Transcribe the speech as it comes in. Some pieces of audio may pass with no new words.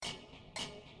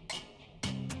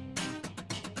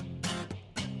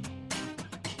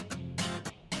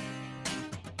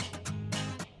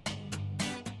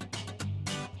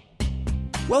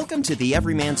Welcome to the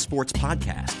Everyman Sports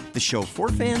Podcast, the show for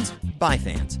fans, by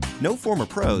fans. No former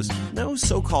pros, no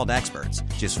so-called experts,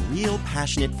 just real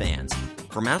passionate fans.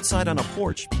 From outside on a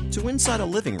porch to inside a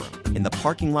living room, in the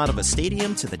parking lot of a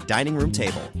stadium to the dining room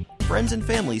table, friends and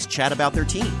families chat about their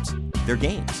teams, their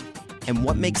games, and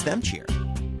what makes them cheer.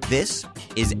 This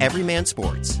is Everyman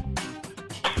Sports.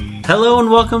 Hello and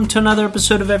welcome to another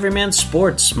episode of Everyman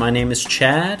Sports. My name is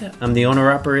Chad. I'm the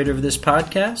owner-operator of this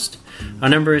podcast. Our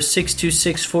number is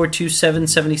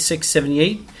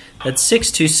 626-427-7678. That's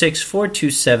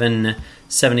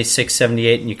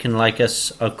 626-427-7678, and you can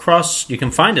you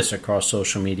can find us across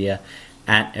social media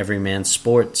at Everyman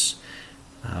Sports.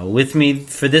 With me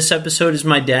for this episode is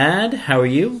my dad. How are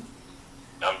you?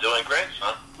 I'm doing great,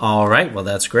 son. All right, well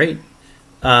that's great.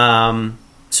 So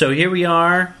here we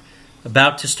are,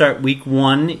 about to start week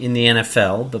 1 in the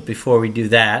NFL, but before we do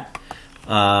that,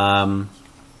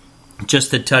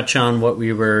 just to touch on what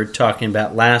we were talking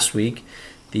about last week,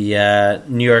 the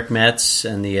New York Mets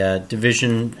and the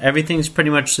division, everything's pretty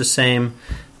much the same.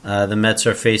 The Mets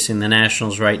are facing the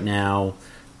Nationals right now.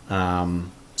 A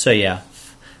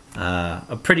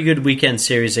pretty good weekend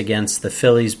series against the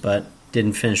Phillies, but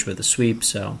didn't finish with a sweep,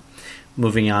 so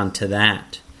moving on to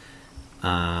that.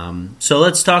 So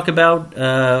let's talk about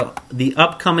the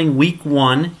upcoming week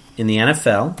 1 in the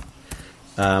NFL.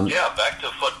 Back to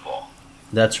football.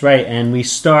 That's right, and we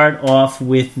start off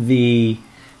with the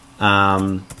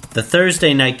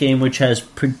Thursday night game, which has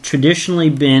traditionally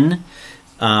been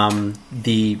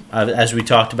as we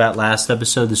talked about last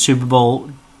episode,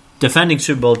 the defending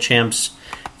Super Bowl champs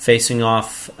facing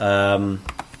off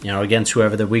against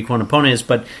whoever the week 1 opponent is.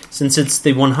 But since it's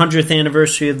the 100th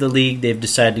anniversary of the league, they've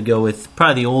decided to go with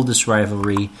probably the oldest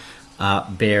rivalry,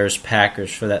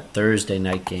 Bears-Packers, for that Thursday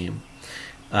night game.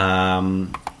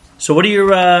 So what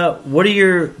are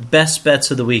your best bets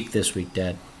of the week this week,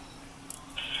 Dad?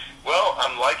 Well,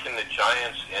 I'm liking the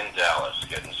Giants in Dallas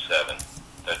getting 7.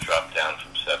 That dropped down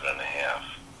from 7.5.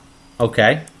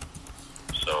 Okay.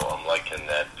 So I'm liking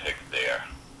that pick there.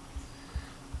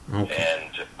 Okay.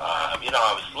 And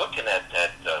I was looking at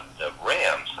that the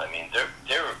Rams. I mean, they're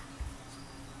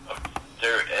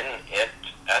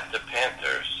at the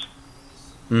Panthers.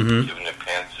 Mm-hmm. Giving the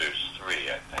Panthers 3,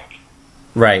 I think.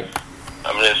 Right.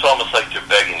 I mean, it's almost like they're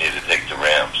begging you to take the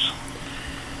Rams.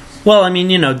 Well, I mean,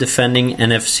 defending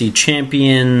NFC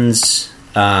champions.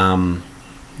 Sean.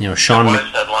 Why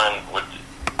is that line?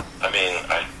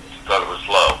 I thought it was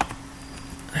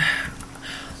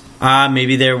low.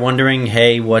 Maybe they're wondering,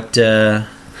 hey, what could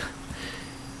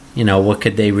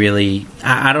they really?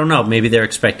 I don't know. Maybe they're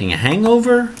expecting a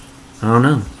hangover. I don't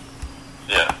know.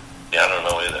 Yeah, I don't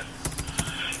know either.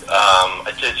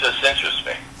 It just interests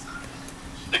me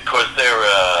because they're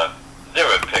a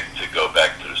pick to go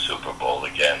back to the Super Bowl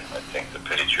again. I think the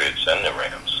Patriots and the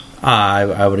Rams.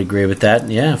 I would agree with that.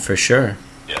 Yeah, for sure.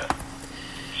 Yeah.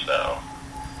 So,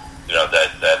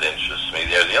 that interests me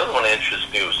there. The other one that interests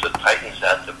me was the Titans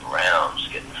at the Browns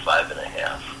getting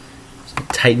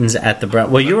 5.5. Titans at the Browns.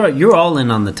 Well, you're all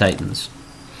in on the Titans.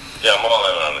 Yeah, I'm all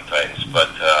in on the Titans, but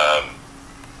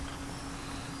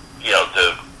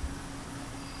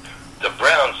the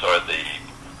Browns are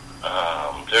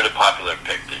they're the popular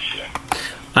pick this year.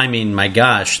 I mean, my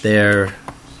gosh, they're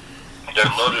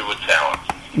loaded with talent.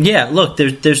 Yeah, look,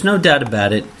 there's no doubt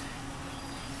about it.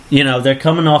 They're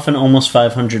coming off an almost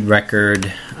 500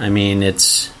 record. I mean,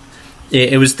 it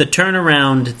was the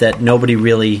turnaround that nobody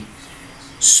really,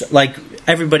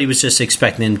 everybody was just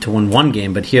expecting them to win one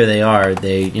game, but here they are.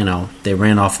 They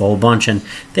ran off a whole bunch, and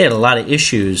they had a lot of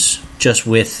issues just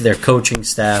with their coaching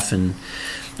staff, and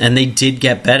they did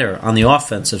get better on the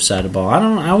offensive side of the ball.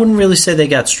 I wouldn't really say they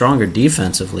got stronger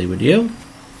defensively, would you?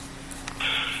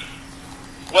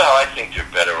 Well, I think they're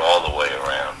better all the way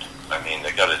around. I mean,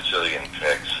 they got a zillion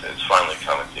picks. It's finally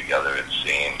coming together, it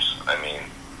seems. I mean,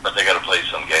 but they got to play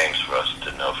some games for us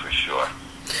to know for sure.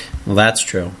 Well, that's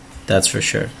true. That's for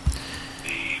sure.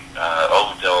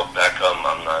 Odell Beckham,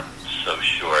 I'm not so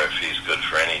sure if he's good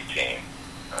for any team.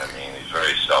 I mean, he's a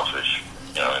very selfish,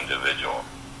 individual.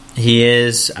 He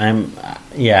is.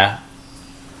 Yeah.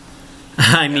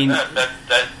 I mean,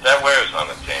 that wears on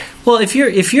the team. Well, if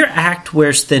your act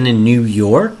wears thin in New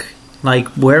York,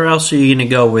 where else are you going to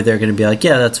go where they're going to be like,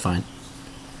 yeah, that's fine?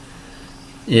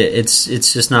 It's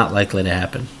just not likely to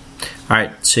happen. All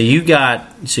right, so you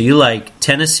like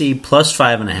Tennessee plus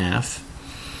 5.5.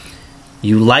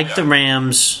 You like the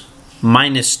Rams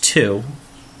 -2.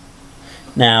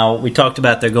 Now we talked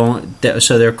about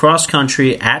they're cross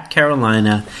country at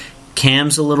Carolina.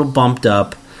 Cam's a little bumped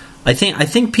up. I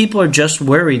think people are just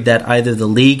worried that either the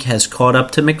league has caught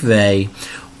up to McVay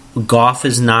Goff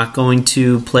is not going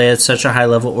to play at such a high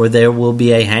level, or there will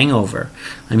be a hangover.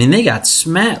 I mean, they got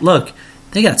smashed. Look,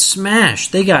 they got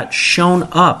smashed. They got shown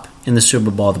up in the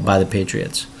Super Bowl by the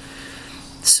Patriots.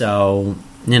 So,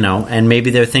 and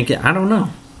maybe they're thinking, I don't know.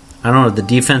 The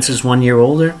defense is 1 year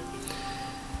older.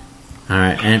 All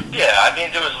right, and yeah, I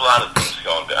mean, there was a lot of things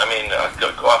going. I mean,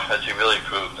 Goff, has he really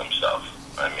proved himself?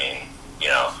 I mean,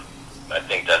 I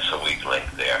think that's a weak link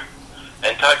there.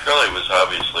 And Todd Gurley was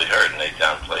obviously hurt, and they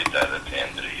downplayed that at the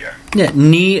end of the year. Yeah,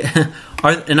 knee,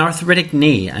 an arthritic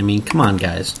knee. I mean, come on,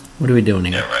 guys, what are we doing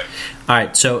here? Yeah, right. All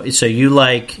right, so you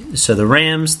like the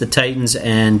Rams, the Titans,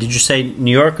 and did you say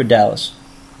New York or Dallas?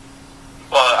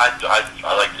 Well,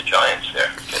 I like the Giants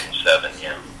there, getting 7,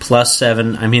 yeah.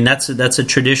 +7. I mean, that's a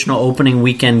traditional opening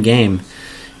weekend game.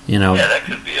 Yeah, that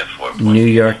could be a 4-point New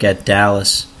York at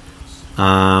Dallas.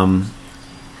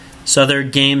 So other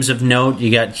games of note,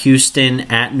 you got Houston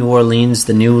at New Orleans,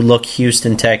 the new look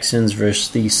Houston Texans versus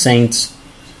the Saints.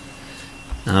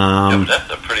 Yeah,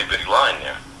 that's a pretty big line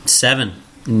there. 7.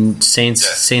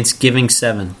 Saints giving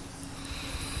 7.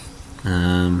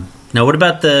 Now what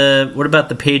about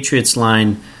the Patriots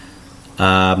line?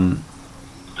 The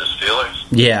Steelers?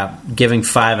 Yeah, giving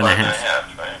 5.5.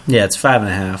 5.5, right? Yeah, it's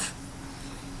 5.5.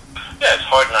 Yeah, it's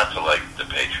hard not to like the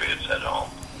Patriots at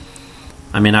home.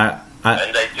 I mean,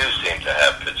 and they do seem to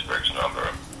have Pittsburgh's number.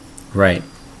 Right.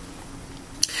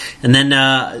 And then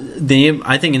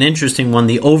I think an interesting one,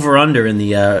 the over-under in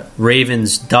the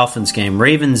Ravens-Dolphins game.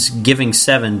 Ravens giving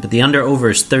 7, but the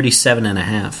under-over is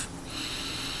 37.5.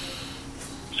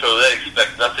 So they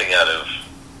expect nothing out of...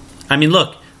 I mean,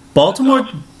 look,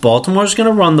 Baltimore's going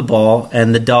to run the ball,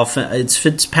 and the Dolphins, it's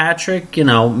Fitzpatrick,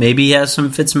 maybe he has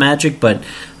some Fitzmagic, but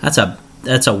that's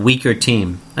a weaker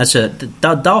team.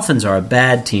 The Dolphins are a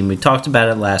bad team. We talked about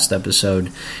it last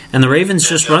episode. And the Ravens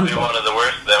just run... Be one of the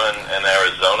worst, them in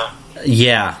Arizona?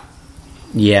 Yeah.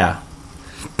 Now,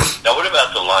 what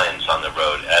about the Lions on the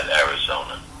road at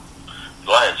Arizona?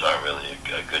 The Lions aren't really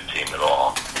a good team at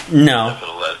all. No.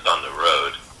 Nevertheless, on the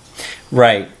road.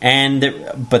 Right.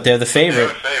 But they're the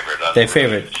favorite. They're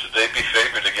favored. Should they be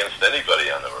favored against anybody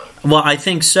on the road? Well, I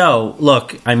think so.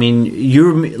 Look, I mean,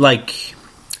 you're like...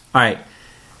 All right.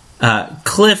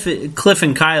 Cliff and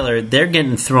Kyler, they're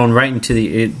getting thrown right into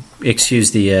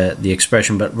the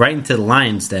expression, but right into the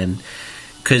Lions then,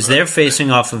 because they're facing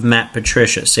off of Matt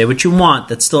Patricia. Say what you want,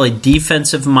 that's still a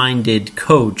defensive-minded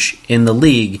coach in the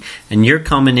league, and you're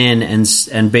coming in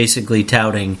and basically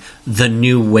touting the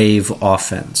new wave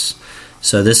offense.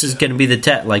 So this is going to be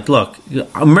the like, look,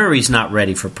 Murray's not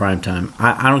ready for primetime.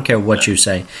 I don't care what you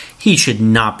say. He should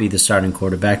not be the starting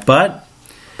quarterback, but...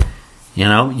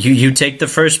 you take the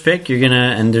first pick, you're going to,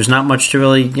 and there's not much to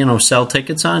really, sell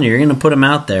tickets on, you're going to put him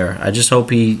out there. I just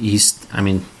hope he's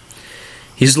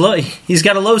low, he's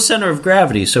got a low center of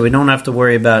gravity, so we don't have to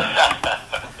worry about... He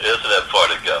doesn't have far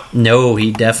to go. No,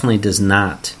 he definitely does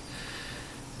not.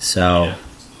 So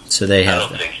they have... I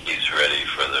don't think he's ready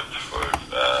for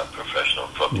professional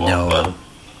football. No. But,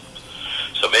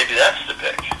 so maybe that's the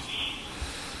pick.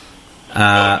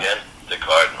 Again, the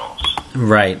Cardinals.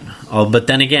 Right. Oh, but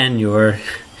then again, you're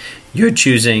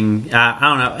choosing. I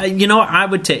don't know. I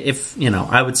would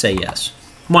I would say yes.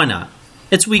 Why not?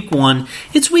 It's week 1.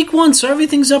 So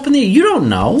everything's up in the air. You don't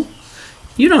know.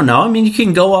 I mean, you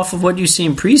can go off of what you see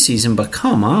in preseason, but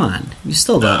come on, you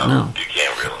still don't know. You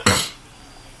can't really.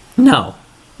 No.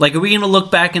 Like, are we going to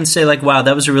look back and say, like, wow,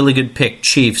 that was a really good pick?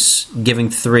 Chiefs giving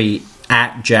 3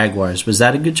 at Jaguars. Was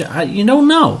that a good job? You don't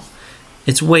know.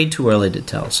 It's way too early to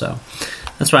tell. So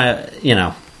that's why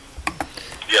Yeah,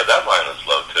 that line is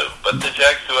low, too. But the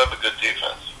Jags do have a good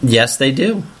defense. Yes, they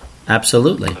do.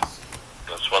 Absolutely.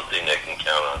 That's one thing they can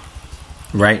count on.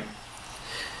 Right.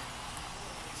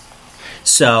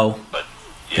 So, but,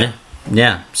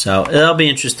 yeah. So, it'll be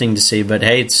interesting to see. But,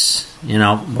 hey, it's,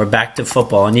 we're back to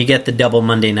football. And you get the double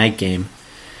Monday night game.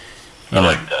 I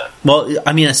like that. Well,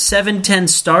 I mean, a 7-10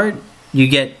 start, you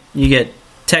get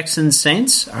Texans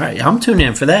Saints. All right, I'm tuning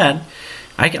in for that.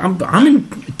 I'm in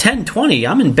 10-20.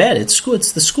 I'm in bed. It's school.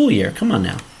 It's the school year. Come on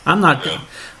now. I'm not. Yeah.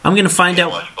 I'm going to find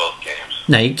out. Watch both games.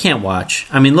 No, you can't watch.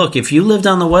 I mean, look. If you lived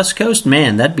on the West Coast,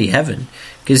 man, that'd be heaven.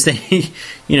 Because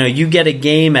you get a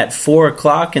game at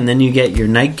 4:00, and then you get your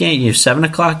night game, your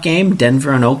 7:00 game,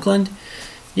 Denver and Oakland.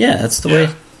 Yeah, that's the way.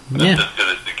 That's as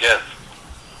good as it gets.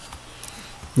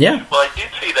 Yeah. Well, I did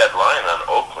see that line on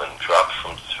Oakland drop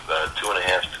from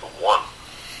 2.5 to 1.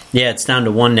 Yeah, it's down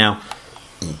to 1 now.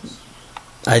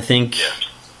 I think.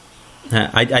 Yeah.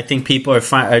 I think people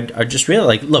are just really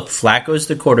like, look, Flacco's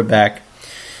the quarterback.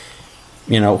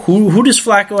 Who does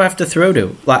Flacco have to throw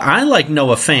to? Like, I like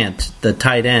Noah Fant, the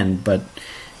tight end, but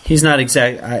He's not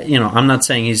exact. I'm not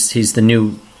saying he's the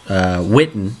new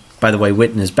Witten. By the way,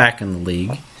 Witten is back in the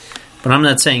league, but I'm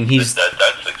not saying he's.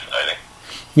 That's exciting.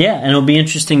 Yeah, and it'll be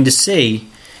interesting to see.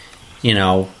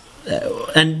 And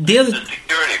the other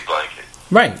security blanket,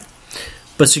 right?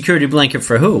 But security blanket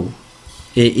for who?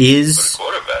 It is for the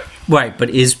quarterback, right? But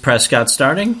is Prescott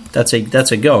starting? That's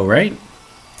a go, right?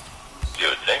 You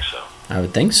would think so. I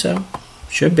would think so.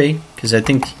 Should be, because I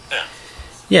think. Yeah.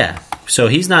 Yeah. So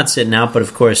he's not sitting out, but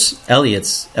of course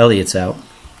Elliott's out.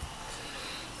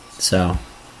 So,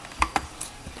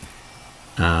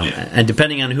 and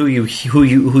depending on who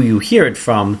you hear it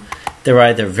from, they're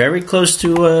either very close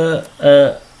to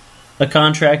a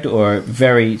contract or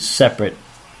very separate.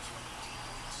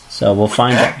 So we'll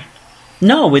find out.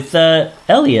 No, with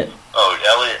Elliott. Oh,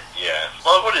 Elliott. Yeah.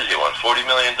 Well, what does he want? $40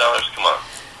 million? Come on.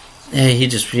 Yeah,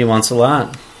 he wants a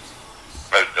lot.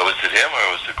 Was it him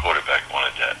or was the quarterback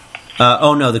wanted that?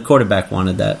 No, the quarterback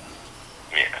wanted that.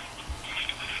 Yeah.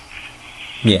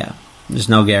 Yeah, there's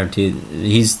no guarantee.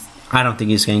 I don't think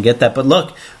he's going to get that. But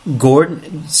look,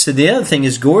 Gordon. So the other thing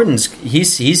is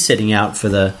he's sitting out for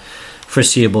the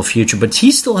foreseeable future, but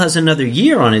he still has another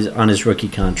year on his rookie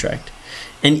contract.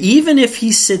 And even if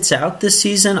he sits out this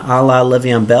season, a la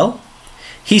Le'Veon Bell,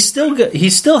 he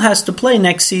still has to play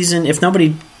next season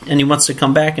and he wants to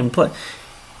come back and play.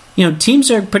 Teams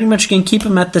are pretty much going to keep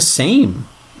him at the same.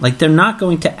 Like, they're not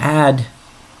going to add,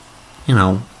 they're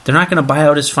not going to buy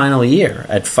out his final year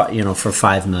at for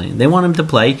 $5 million. They want him to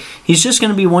play. He's just going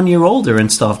to be 1 year older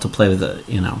and still have to play with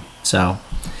So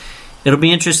it'll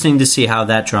be interesting to see how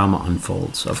that drama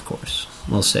unfolds. Of course,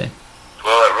 we'll see.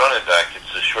 Well, at running back,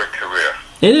 it's a short career.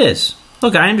 It is.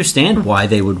 Look, I understand why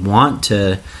they would want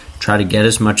to try to get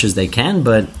as much as they can,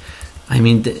 but I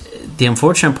mean, the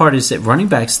unfortunate part is that running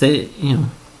backs,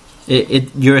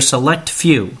 you're a select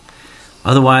few.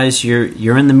 Otherwise,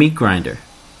 you're in the meat grinder.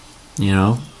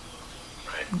 Right.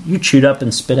 You chewed up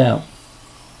and spit out.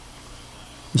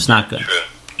 It's not good. True.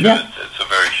 Yeah. It's a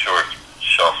very short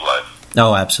shelf life.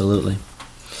 Oh, absolutely. And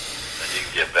you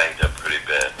can get banged up pretty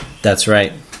bad. That's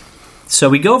right. So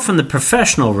we go from the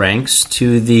professional ranks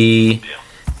to the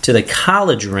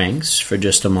college ranks for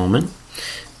just a moment.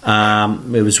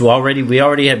 It was we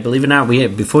already had, believe it or not,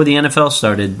 before the NFL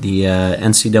started, the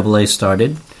NCAA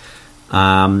started.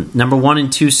 Number 1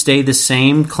 and 2 stay the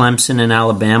same. Clemson and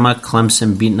Alabama.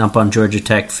 Clemson beating up on Georgia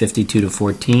Tech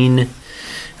 52-14.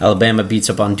 Alabama beats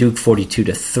up on Duke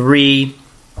 42-3.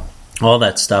 All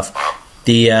that stuff.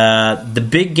 The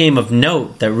big game of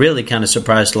note that really kind of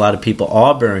surprised a lot of people.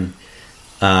 Auburn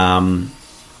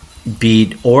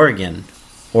beat Oregon.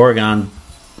 Oregon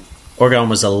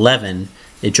was 11.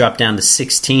 It dropped down to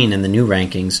 16 in the new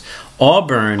rankings.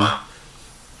 Auburn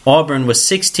was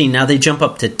 16. Now they jump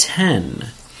up to 10.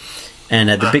 And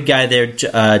the big guy there,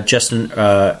 Justin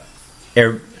Herbert.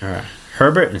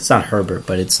 It's not Herbert,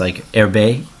 but it's like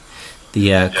Herbe,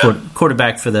 the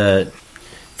quarterback for the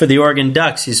Oregon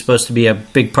Ducks. He's supposed to be a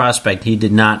big prospect. He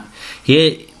did not.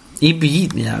 I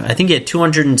think he had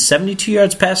 272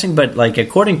 yards passing, but like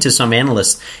according to some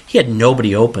analysts, he had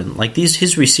nobody open. Like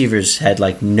his receivers had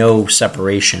like no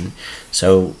separation,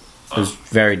 so it was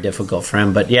very difficult for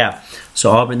him. But yeah, so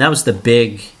Auburn, that was the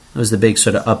big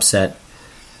sort of upset.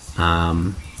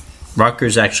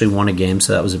 Rutgers actually won a game,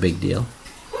 so that was a big deal.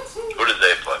 Who did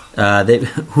they play?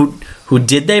 Who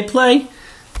did they play?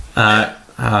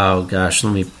 Oh gosh,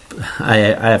 I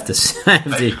have to.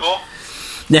 High school?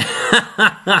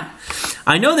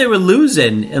 I know they were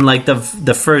losing in like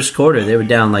the first quarter. They were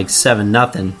down like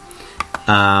 7-0.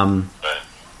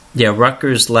 Yeah,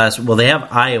 Rutgers they have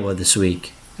Iowa this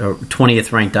week, or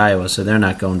 20th ranked Iowa, so they're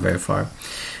not going very far.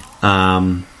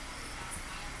 But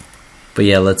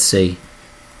yeah, let's see.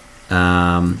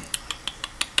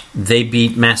 They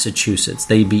beat Massachusetts.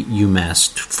 They beat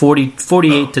UMass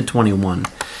 48-21.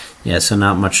 Yeah, so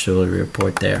not much to really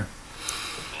report there.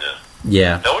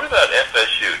 Yeah. Now, what about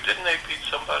FSU? Didn't they beat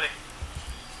somebody?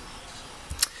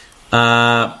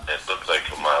 It looked like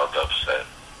a mild upset.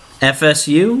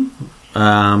 FSU?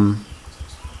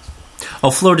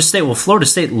 Florida State. Well, Florida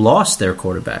State lost their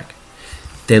quarterback.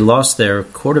 They lost their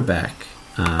quarterback,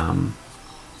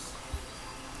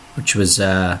 which was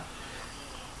kind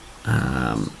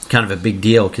of a big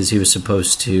deal because he was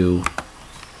supposed to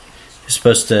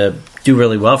do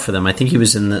really well for them. I think he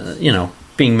was in the,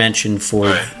 being mentioned for,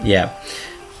 right. Yeah.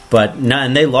 But, no,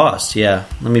 and they lost, yeah.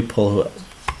 Let me pull.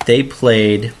 They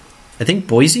played, I think,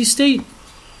 Boise State? I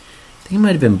think it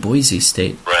might have been Boise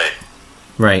State.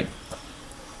 Right.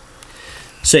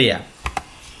 So, yeah.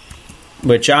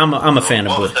 Which I'm a fan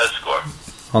of. What was that score?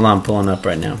 Hold on, I'm pulling up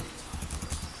right now.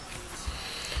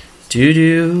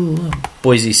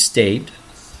 Boise State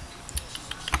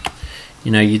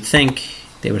You'd think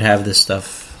they would have this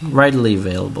stuff readily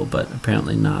available, but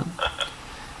apparently not.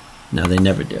 No, they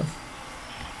never do.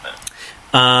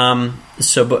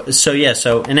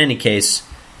 So in any case,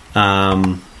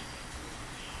 it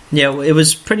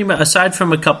was pretty much, aside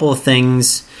from a couple of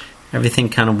things, everything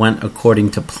kind of went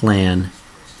according to plan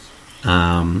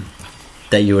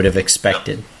that you would have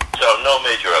expected. So no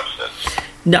major upsets.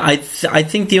 No, I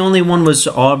think the only one was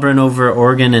Auburn over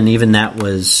Oregon, and even that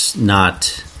was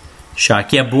not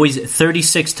shock. Yeah, Boise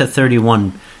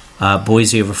 36-31,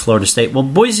 Boise over Florida State. Well,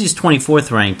 Boise's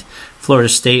 24th ranked. Florida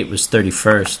State was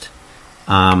 31st.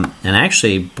 And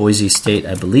actually, Boise State,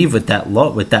 I believe, with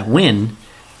that win,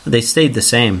 they stayed the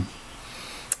same.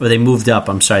 Or they moved up.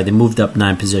 I'm sorry, they moved up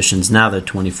 9 positions. Now they're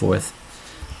 24th.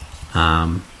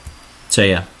 So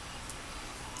yeah.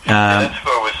 And that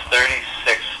score was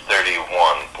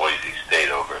 36-31, Boise State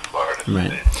over Florida State.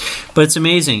 Right. But it's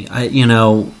amazing.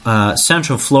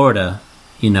 Central Florida,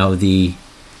 the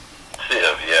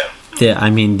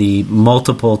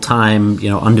multiple time,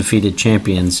 undefeated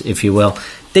champions, if you will.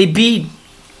 They beat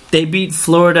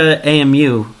Florida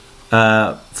AMU,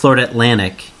 Florida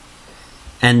Atlantic,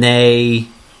 and they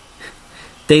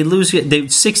lose. They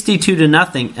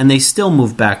 62-0, and they still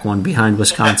move back one behind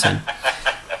Wisconsin.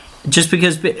 Just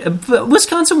because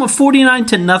Wisconsin went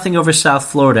 49-0 over South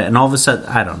Florida, and all of a sudden,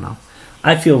 I don't know.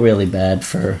 I feel really bad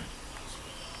for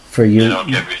you. You don't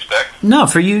get respect. No,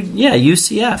 for you, yeah,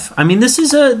 UCF. I mean, this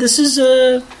is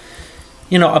a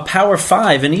Power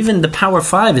 5, and even the Power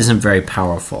 5 isn't very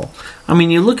powerful. I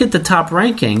mean, you look at the top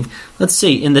ranking. Let's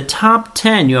see, in the top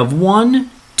 10, you have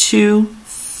 1, 2,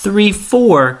 3,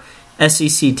 4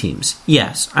 SEC teams.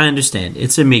 Yes, I understand.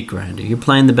 It's a meat grinder. You're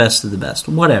playing the best of the best.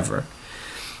 Whatever.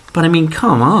 But I mean,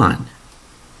 come on.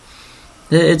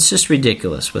 It's just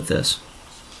ridiculous with this.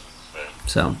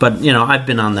 So, but I've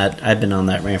been on that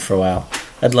rant for a while.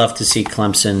 I'd love to see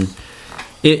Clemson.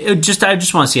 I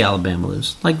just want to see Alabama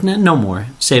lose. Like no more.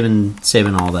 Saving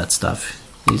all that stuff.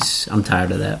 I'm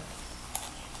tired of that.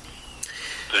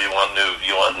 So you want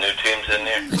new teams in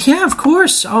there? Yeah, of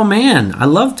course. Oh man,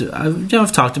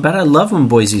 I've talked about it. I love when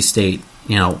Boise State,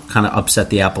 kind of upset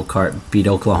the apple cart, beat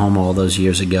Oklahoma all those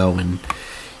years ago, and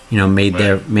made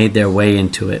their way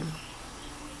into it.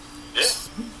 Yeah.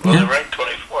 Well, they're ranked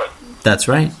 24th. That's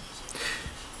right.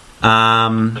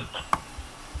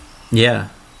 Yeah.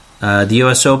 The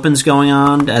U.S. Open's going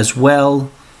on as well.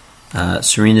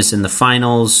 Serena's in the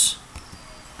finals.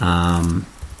 One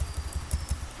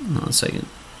second.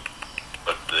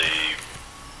 But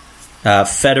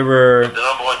Federer. The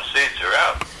number 1 seeds are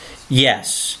out.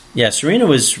 Yes. Yeah, Serena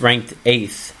was ranked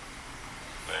 8th.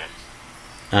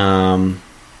 Right.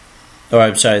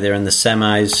 I'm sorry, they're in the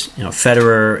semis.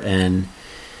 Federer and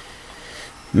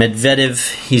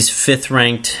Medvedev, he's 5th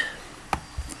ranked.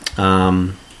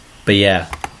 But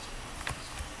yeah.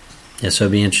 Yeah, so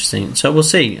it'll be interesting. So we'll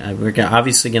see. We're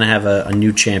obviously going to have a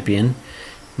new champion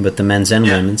with the men's and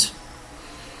women's.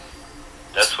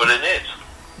 That's what it is.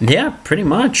 Yeah, pretty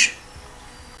much.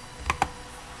 I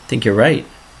think you're right.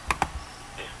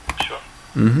 Yeah, sure.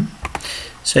 Mm-hmm.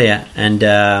 So yeah, and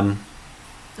then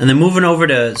moving over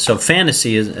to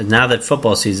fantasy is now that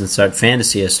football season started.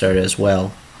 Fantasy has started as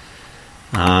well.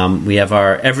 We have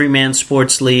our Everyman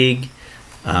Sports League.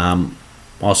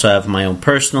 Also have my own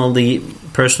personal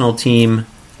team,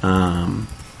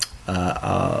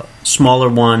 a smaller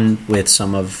one with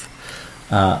some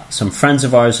friends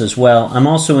of ours as well. I'm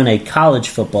also in a college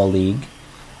football league,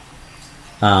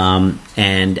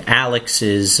 and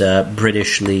Alex's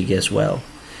British league as well.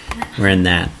 We're in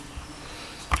that.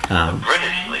 A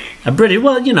British league.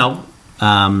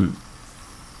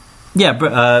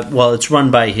 It's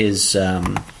run by his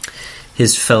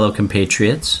fellow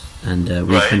compatriots. And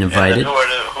we've been invited.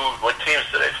 What teams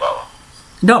do they follow?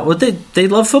 No, well, they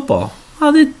love football.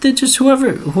 Oh, they just whoever.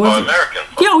 Oh, American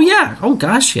football. Yeah, oh yeah. Oh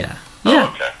gosh, yeah. Yeah.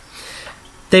 Oh,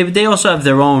 okay. They also have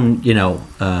their own,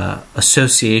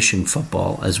 association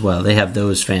football as well. They have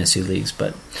those fantasy leagues,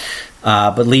 but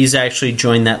Lee's actually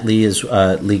joined that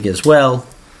league as well.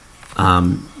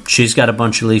 She's got a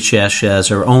bunch of leagues. She has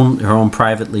her own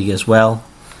private league as well.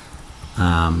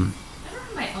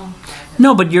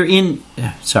 No, but you're in.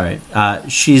 Sorry,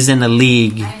 she's in a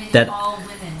league that. All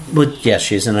women. But yeah,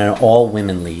 she's in an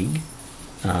all-women league.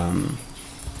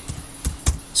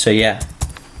 So yeah,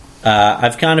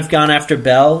 I've kind of gone after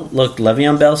Bell. Look,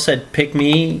 Le'Veon Bell said, "Pick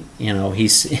me." He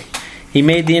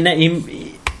made the.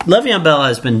 Le'Veon Bell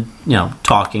has been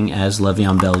talking as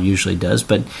Le'Veon Bell usually does,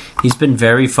 but he's been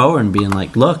very forward and being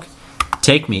like, "Look,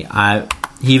 take me."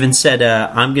 He even said,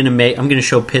 "I'm going to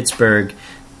show Pittsburgh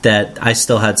that I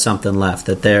still had something left,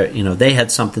 that they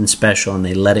had something special and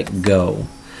they let it go."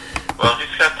 Well,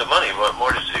 got the money. What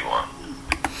more does he want?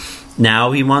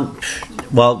 Now he wants.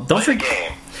 Well, don't forget.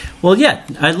 Game. Well, yeah.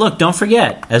 Look, don't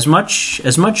forget. As much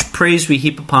praise we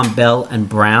heap upon Bell and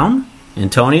Brown,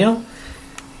 Antonio,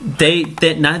 they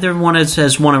neither one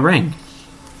has won a ring,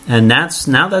 and that's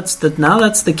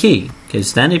the key,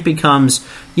 because then it becomes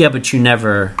but you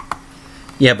never,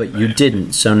 you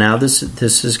didn't. So now this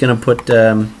is going to put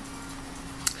them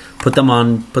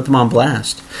on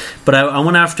blast. But I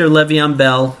went after Le'Veon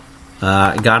Bell.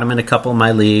 I got him in a couple of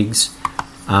my leagues.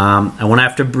 I went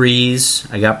after Breeze.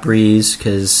 I got Breeze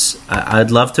because I'd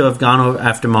love to have gone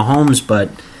after Mahomes, but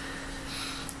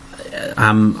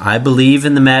I believe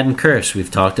in the Madden curse.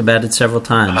 We've talked about it several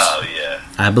times. Oh, yeah.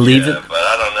 I believe it. But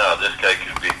I don't know. This guy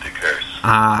could beat the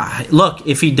curse. Look,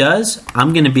 if he does,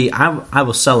 I'm going to be... I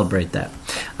will celebrate that.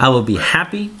 I will be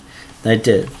happy that I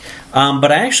did.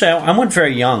 But I went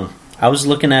very young. I was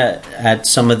looking at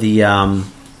some of the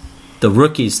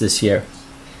rookies this year.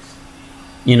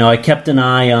 You know, I kept an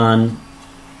eye on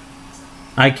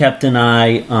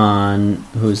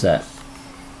who's that?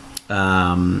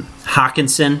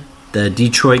 Hawkinson, the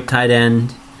Detroit tight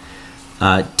end.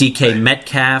 DK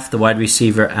Metcalf, the wide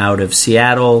receiver out of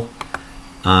Seattle.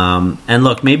 And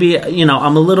look, maybe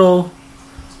I'm a little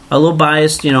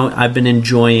biased. I've been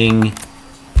enjoying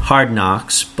Hard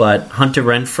Knocks, but Hunter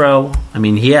Renfrow. I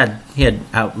mean, he had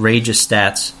outrageous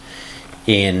stats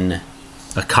in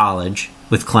a college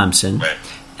with Clemson. Right.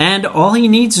 And all he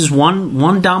needs is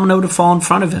one domino to fall in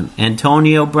front of him.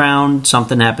 Antonio Brown,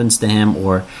 something happens to him,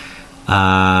 or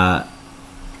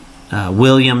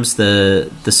Williams, the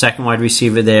second wide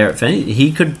receiver there. If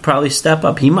he could probably step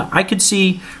up. I could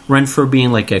see Renfrow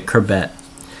being like a Corbett.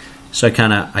 So I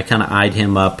kind of eyed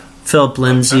him up. Philip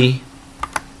Lindsay,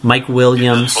 Mike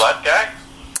Williams. He's a flat guy?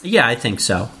 Yeah, I think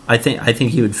so. I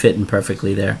think he would fit in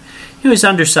perfectly there. He's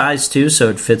undersized too, so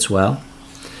it fits well.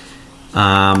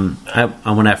 I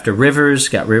went after Rivers,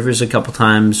 got Rivers a couple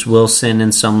times. Wilson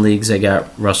in some leagues, I got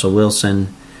Russell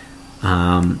Wilson.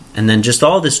 And then just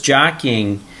all this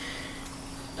jockeying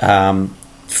in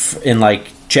like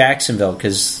Jacksonville,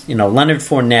 because Leonard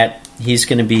Fournette,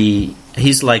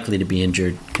 he's likely to be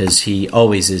injured because he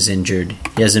always is injured.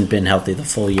 He hasn't been healthy the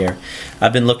full year.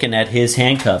 I've been looking at his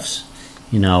handcuffs.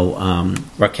 Raquel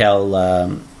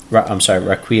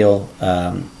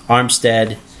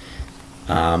Armstead.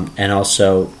 And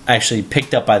also actually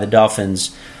picked up by the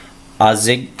Dolphins,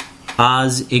 Ozigbo.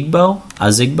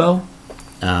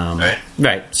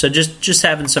 Right. So just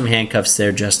having some handcuffs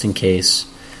there just in case.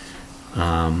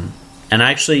 And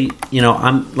actually,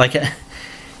 I'm like,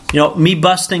 me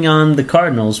busting on the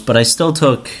Cardinals, but I still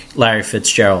took Larry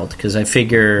Fitzgerald because I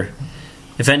figure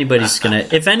if anybody's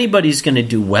gonna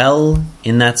do well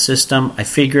in that system, I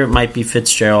figure it might be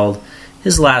Fitzgerald.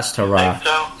 His last hurrah. You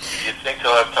think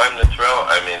he'll have time to throw?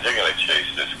 I mean, they're going to chase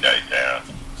this guy down.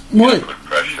 Put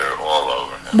pressure all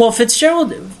over him. Well,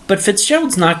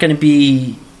 Fitzgerald's not going to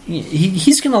be.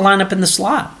 He's going to line up in the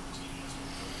slot.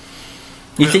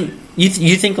 You think?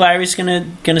 You think Larry's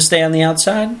going to stay on the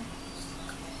outside? I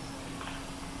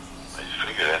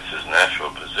figure that's his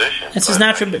natural position. It's his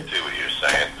natural. I can see what you're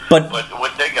saying. But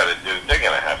what they got to do, they're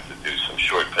going to have to do some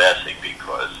short passing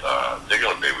because they're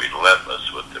going to be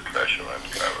relentless with the pressure on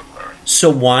Kyler Murray. So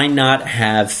why not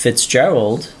have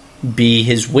Fitzgerald be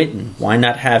his Witten? Why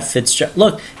not have Fitzgerald?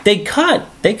 Look, they cut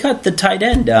the tight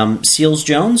end, Seals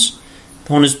Jones,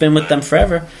 the one who's been with them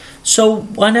forever. So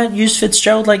why not use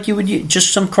Fitzgerald like you would use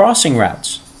just some crossing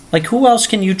routes? Like, who else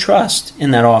can you trust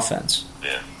in that offense?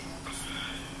 Yeah.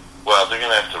 Well, they're going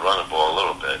to have to run the ball a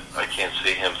little bit. I can't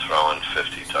see him throwing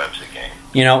 50 times a game.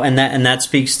 And that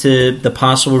speaks to the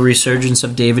possible resurgence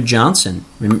of David Johnson.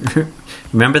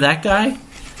 Remember that guy?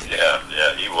 Yeah,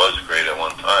 he was great at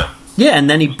one time. Yeah, and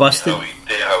then he busted.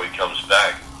 How he comes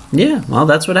back. Yeah, well,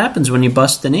 that's what happens when you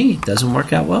bust a knee. It doesn't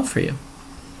work out well for you.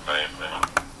 Right.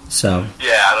 So.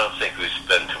 Yeah, I don't think we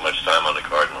spend too much time on the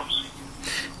Cardinals.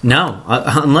 No,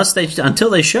 until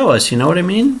they show us. You know what I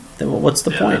mean? What's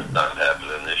the point? That's not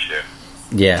happening this year.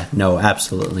 Yeah, no,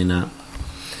 absolutely not.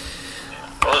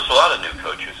 Well, there's a lot of new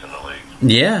coaches in the league.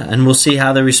 Yeah, and we'll see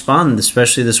how they respond,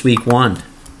 especially this week 1.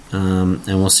 And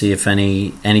we'll see if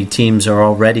any teams are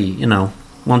already,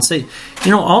 once they,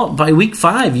 by week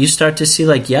 5, you start to see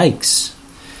like, yikes,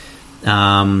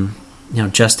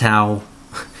 just how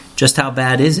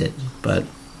bad is it? But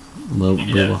we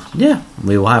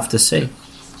will have to see.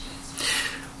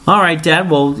 All right,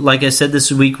 Dad. Well, like I said,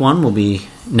 this is week 1.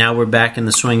 Now we're back in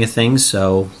the swing of things,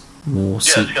 so we'll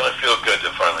see. Yeah, it's going to feel good to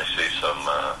finally see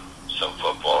some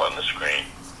football on the screen.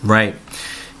 Right.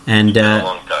 And it's been a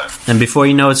long time. And before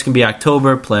you know it's going to be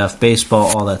October, playoff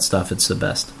baseball, all that stuff. It's the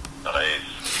best.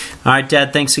 Nice. All right,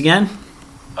 Dad, thanks again.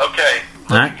 Okay.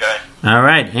 All right. All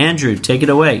right, Andrew, take it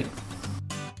away.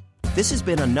 This has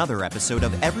been another episode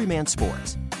of Everyman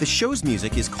Sports. The show's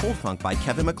music is Cold Funk by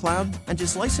Kevin MacLeod and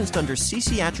is licensed under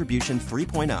CC Attribution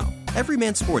 3.0.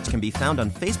 Everyman Sports can be found on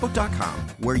Facebook.com,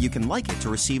 where you can like it to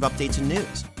receive updates and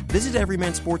news. Visit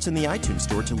Everyman Sports in the iTunes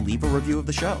Store to leave a review of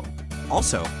the show.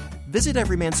 Also, visit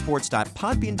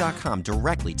everymansports.podbean.com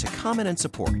directly to comment and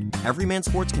support. Everyman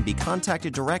Sports can be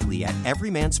contacted directly at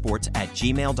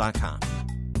everymansports@gmail.com.